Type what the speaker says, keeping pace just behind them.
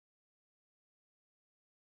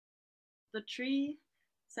the tree,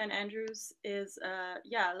 St. Andrews, is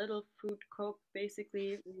yeah, a little food co-op.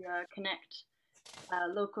 Basically, we connect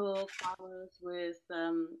local farmers with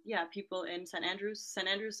yeah, people in St. Andrews. St.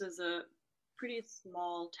 Andrews is a pretty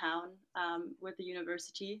small town with a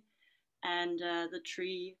university, and the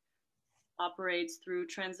tree operates through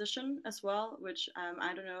transition as well, which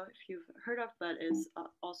I don't know if you've heard of, but is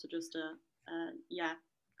also just a yeah,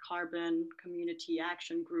 carbon community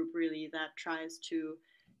action group really that tries to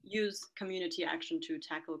use community action to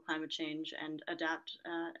tackle climate change and adapt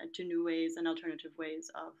to new ways and alternative ways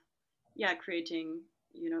of yeah, creating,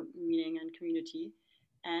 you know, meaning and community.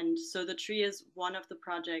 And so the tree is one of the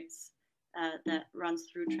projects that runs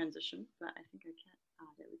through transition. But I think I can't.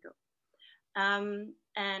 Ah, there we go.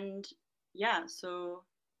 And yeah, so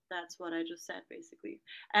that's what I just said basically.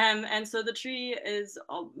 And so the tree is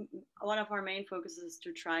one of our main focuses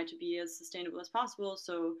to try to be as sustainable as possible.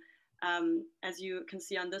 So as you can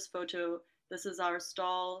see on this photo, this is our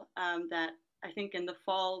stall that I think in the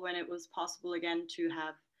fall, when it was possible again to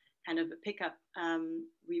have kind of a pickup,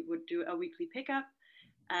 we would do a weekly pickup.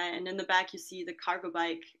 And in the back, you see the cargo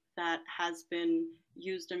bike that has been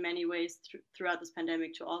used in many ways throughout this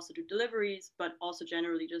pandemic to also do deliveries, but also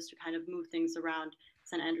generally just to kind of move things around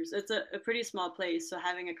St. Andrews. It's a pretty small place, so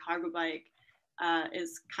having a cargo bike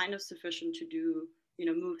is kind of sufficient to do, you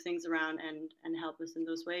know, move things around and help us in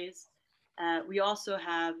those ways. We also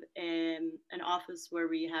have an office where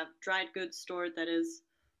we have dried goods stored that is,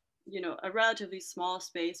 you know, a relatively small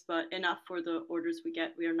space, but enough for the orders we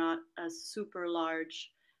get. We are not a super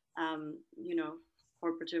large, you know,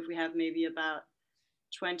 corporative. We have maybe about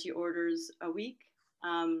 20 orders a week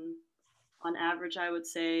on average, I would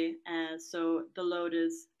say. So the load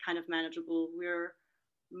is kind of manageable. We're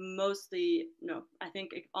mostly, no, I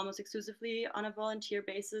think almost exclusively on a volunteer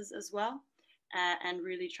basis as well, and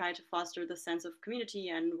really try to foster the sense of community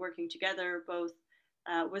and working together, both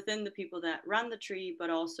within the people that run the tree, but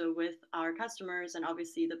also with our customers and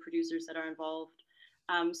obviously the producers that are involved.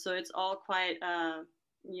 So it's all quite,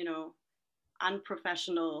 you know,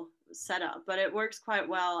 unprofessional setup, but it works quite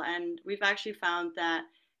well. And we've actually found that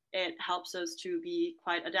it helps us to be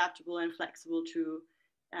quite adaptable and flexible to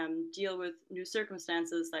deal with new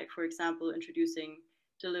circumstances, like, for example, introducing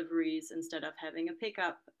deliveries instead of having a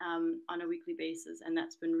pickup on a weekly basis. And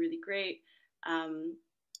that's been really great.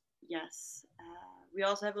 Yes. We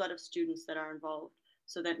also have a lot of students that are involved.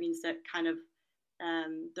 So that means that kind of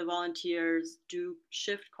the volunteers do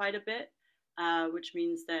shift quite a bit, which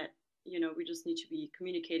means that, you know, we just need to be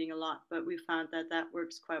communicating a lot. But we found that that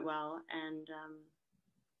works quite well. And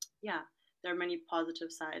yeah, there are many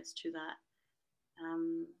positive sides to that.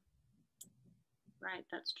 Um, right,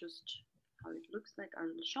 that's just how it looks like our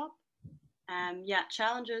little shop. Yeah,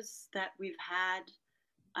 challenges that we've had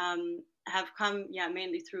have come, yeah,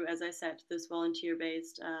 mainly through, as I said, this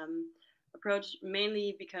volunteer-based approach,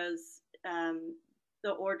 mainly because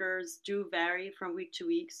the orders do vary from week to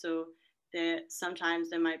week. So sometimes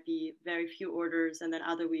there might be very few orders, and then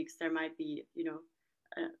other weeks there might be, you know,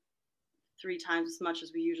 3 times as much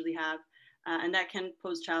as we usually have. And that can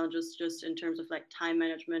pose challenges just in terms of like time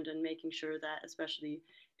management and making sure that, especially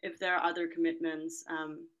if there are other commitments,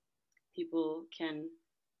 people can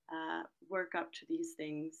work up to these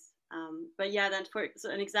things. But yeah, then for so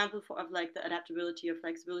an example of like the adaptability or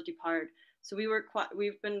flexibility part. So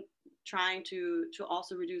we've been trying to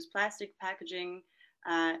also reduce plastic packaging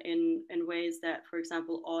in ways that, for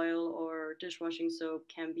example, oil or dishwashing soap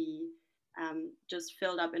can be just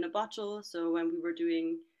filled up in a bottle. So when we were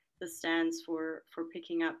doing the stands for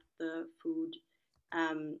picking up the food,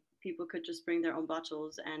 people could just bring their own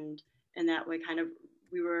bottles, and in that way, kind of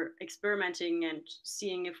we were experimenting and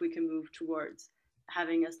seeing if we can move towards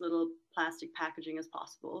having as little plastic packaging as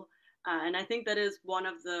possible. And I think that is one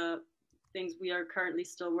of the things we are currently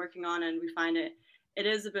still working on, and we find it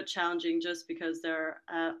is a bit challenging just because there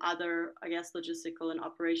are other, I guess, logistical and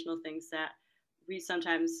operational things that we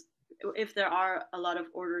sometimes, if there are a lot of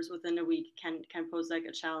orders within a week, can pose like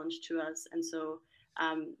a challenge to us. And so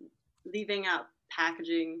leaving out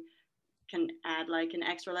packaging can add like an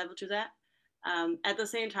extra level to that. At the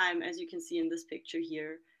same time, as you can see in this picture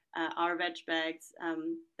here, our veg bags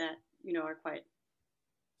that, you know, are quite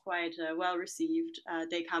well received.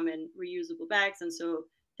 They come in reusable bags, and so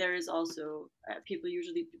there is also people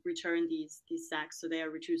usually return these sacks, so they are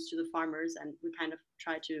returned to the farmers, and we kind of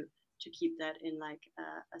try to keep that in like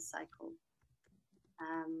a cycle.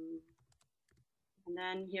 Um, and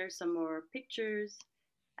then here's some more pictures.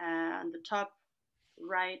 On the top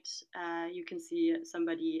right, you can see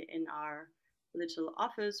somebody in our little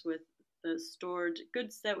office with the stored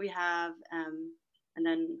goods that we have, and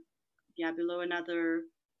then yeah, below another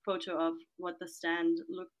photo of what the stand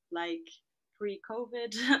looked like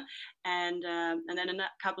pre-COVID, and then a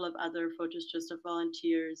couple of other photos just of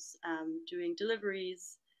volunteers doing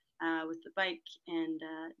deliveries with the bike, and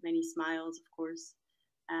many smiles, of course.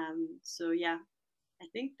 So yeah, I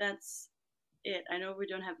think that's it. I know we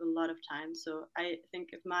don't have a lot of time, so I think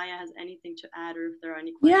if Maya has anything to add or if there are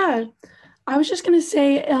any questions. Yeah, I was just gonna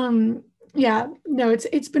say, yeah, no,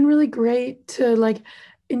 it's been really great to like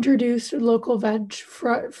introduce local veg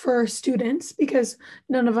for students because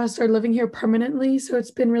none of us are living here permanently. So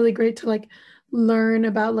it's been really great to like learn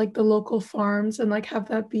about like the local farms and like have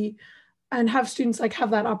that be and have students like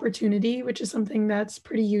have that opportunity, which is something that's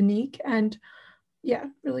pretty unique and yeah,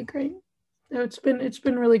 really great. No, it's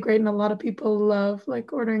been really great, and a lot of people love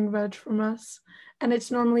like ordering veg from us. And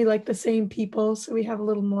it's normally like the same people, so we have a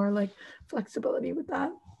little more like flexibility with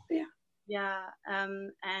that. But yeah. Yeah,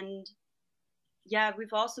 and yeah,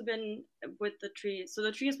 we've also been with the tree. So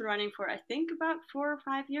the tree has been running for I think about 4 or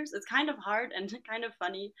 5 years. It's kind of hard and kind of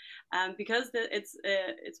funny, because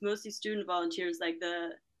it's mostly student volunteers. Like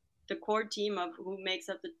the core team of who makes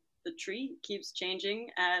up the tree keeps changing.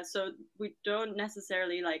 So we don't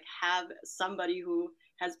necessarily like have somebody who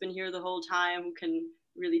has been here the whole time who can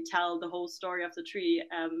really tell the whole story of the tree.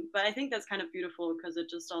 But I think that's kind of beautiful because it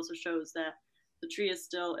just also shows that the tree is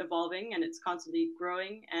still evolving and it's constantly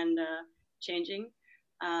growing and changing,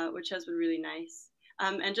 which has been really nice.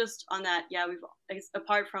 And just on that, yeah, we've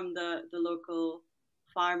apart from the local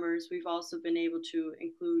farmers, we've also been able to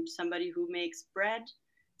include somebody who makes bread.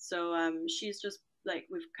 So she's just like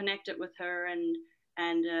we've connected with her, and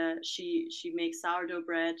she makes sourdough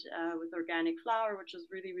bread with organic flour, which is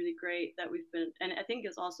really really great. That we've been, and I think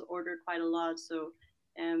it's also ordered quite a lot. So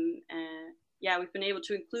yeah, we've been able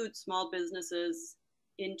to include small businesses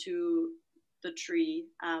into the tree,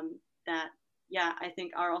 that yeah, I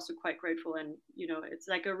think are also quite grateful, and it's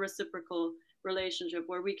like a reciprocal relationship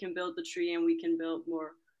where we can build the tree and we can build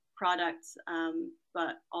more products,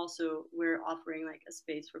 but also we're offering like a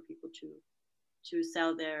space for people to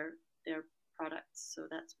sell their products. So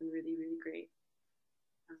that's been really really great.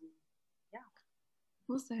 um, yeah.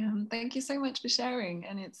 Awesome. Thank you so much for sharing.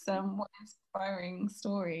 And it's what an inspiring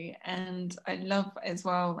story. And I love as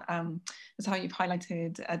well as how you've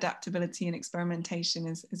highlighted adaptability and experimentation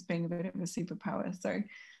as being a bit of a superpower. So I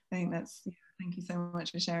think that's, thank you so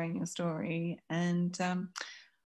much for sharing your story. And